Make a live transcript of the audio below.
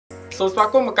សូមស្វា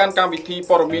គមន៍មកកាន់កម្មវិធី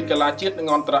ព័ត៌មានកីឡាជាតិនិង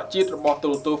អន្តរជាតិរបស់ទូ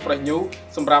រទស្សន៍ Fresh News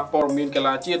សម្រាប់ព័ត៌មានកី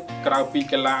ឡាជាតិក្រៅពី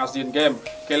កីឡាអាស៊ានហ្គេម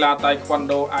កីឡាតៃក្វាន់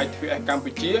ដូ ITF កម្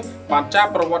ពុជាបានចាប់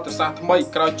ប្រវត្តិសាស្ត្រថ្មី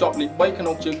ក្រោយជាប់លេខ 3 ក្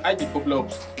នុងជើងឯកពិភពលោក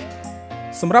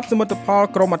សម្រាប់សមិទ្ធផល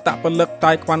ក្រុមអត្តពលិក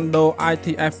តៃក្វាន់ដូ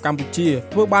ITF កម្ពុជា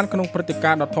ធ្វើបានក្នុងព្រឹត្តិ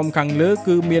ការណ៍ដ៏ធំខាងលើ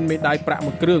គឺមានមេដាយប្រាក់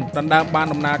មួយគ្រឿងដណ្ដើមបាន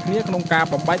ដំណើរគ្នាក្នុងការ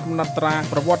បំបែកកំណត់ត្រា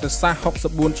ប្រវត្តិសាស្ត្រ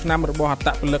64ឆ្នាំរបស់អត្ត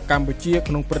ពលិកកម្ពុជា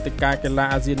ក្នុងព្រឹត្តិការណ៍កីឡា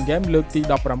អាស៊ានហ្គេមលើកទី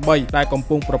18ដែលកំ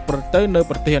ពុងប្រព្រឹត្តទៅនៅ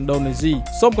ប្រទេសឥណ្ឌូនេស៊ី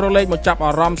សូមក្រឡេកមកចាប់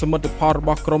អារម្មណ៍សមិទ្ធផលរប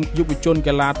ស់ក្រុមយុវជន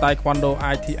កីឡាតៃក្វាន់ដូ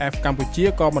ITF កម្ពុជា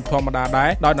ក៏មិនធម្មតាដែរ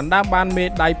ដោយដណ្ដើមបានមេ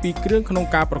ដាយ2គ្រឿងក្នុង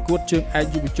ការប្រកួតជើងឯក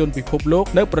យុវជនពិភពលោក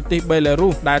នៅប្រទេសបេឡារុ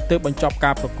សដែលទើបបញ្ចប់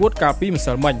ការប្រកួតកាលពីម្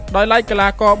សិលមិញដោយឡែកកីឡា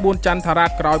ករ4ច័ន្ទថារ៉ា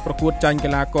តក្រោយប្រកួតចាញ់កី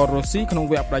ឡាកររុស្ស៊ីក្នុង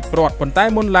វគ្គផ្ដាច់ព្រាត់ប៉ុន្តែ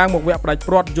មុនឡើងមកវគ្គផ្ដាច់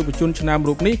ព្រាត់យុវជនឆ្នាំ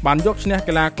រូបនេះបានយកឈ្នះ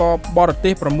កីឡាករបរ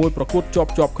ទេស6ប្រកួតជា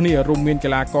ប់គ្នារួមមានកី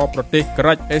ឡាករប្រទេសក្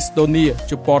រិចអេស្តូនី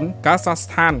ជប៉ុនកាសាស្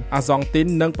ថានអាសង់ទីន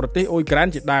និងប្រទេសអ៊ុយក្រែន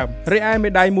ជាដើមរីឯមេ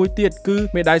ដាយមួយទៀតគឺ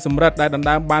មេដាយសំរិទ្ធដែលដណ្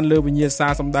ដើមបានលើវិញ្ញាសា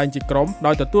សម្ដែងជាក្រុម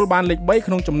ដោយទទួលបានលេខ3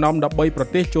ក្នុងចំណោម13ប្រ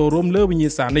ទេសចូលរួមលើវិញ្ញា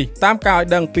សានេះតាមការឲ្យ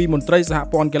ដឹងពីមន្ត្រីសហ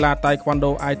ព័ន្ធកីឡាតៃក្វាន់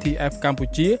ដូ ITF កម្ពុ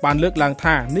ជាបានលើកឡើង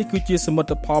ថានេះគឺជាសមិទ្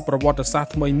ធផលប្រវត្តិសាស្ត្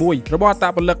រថ្មីមួយរបស់អត្ត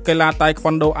ពលិកកីឡាតៃក្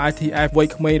វាន់ដូ ITF វ័យ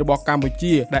ក្មេងរបស់កម្ពុ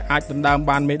ជាដែលអាចដណ្ដើម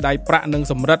បានមេដាយប្រាក់និង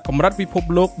សំរិទ្ធកម្រិតពិភព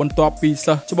លោកបន្ទាប់ពី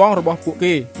សិស្សច្បងរបស់ពួក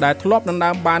គេដែលធ្លាប់ដណ្ដើ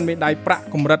មបានមេដាយប្រាក់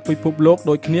កម្រិតពិភពលោក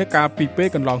ដូចគ្នាកាលពីពេល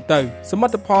កន្លងទៅសមិ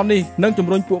ទ្ធផលនេះនឹងជំ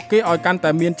រុញពួកគេឲ្យកាន់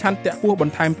តែមានឆន្ទៈខ្ពស់ប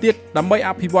ន្ថែមទៀតដើម្បីអ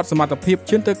ភិវឌ្ឍសមត្ថភាព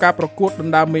ឈានទៅការប្រកួតដ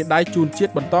ណ្ដើមមេដាយជូនជា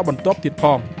តិបន្តបន្ទាប់ទៀតផ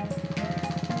ង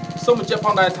សូមបញ្ជាក់ផ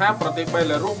ងដែរថាប្រទេសបេ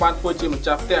ឡារុសបានធ្វើជាម្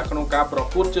ចាស់ផ្ទះក្នុងការប្រ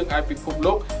កួតជើងឯកពិភព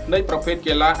លោកនៃប្រភេទ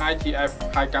កីឡា ITF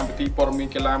ហើយកម្មវិធីព័ត៌មាន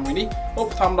កីឡាមួយនេះឧប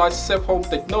ត្ថម្ភដោយ Safe Home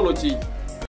Technology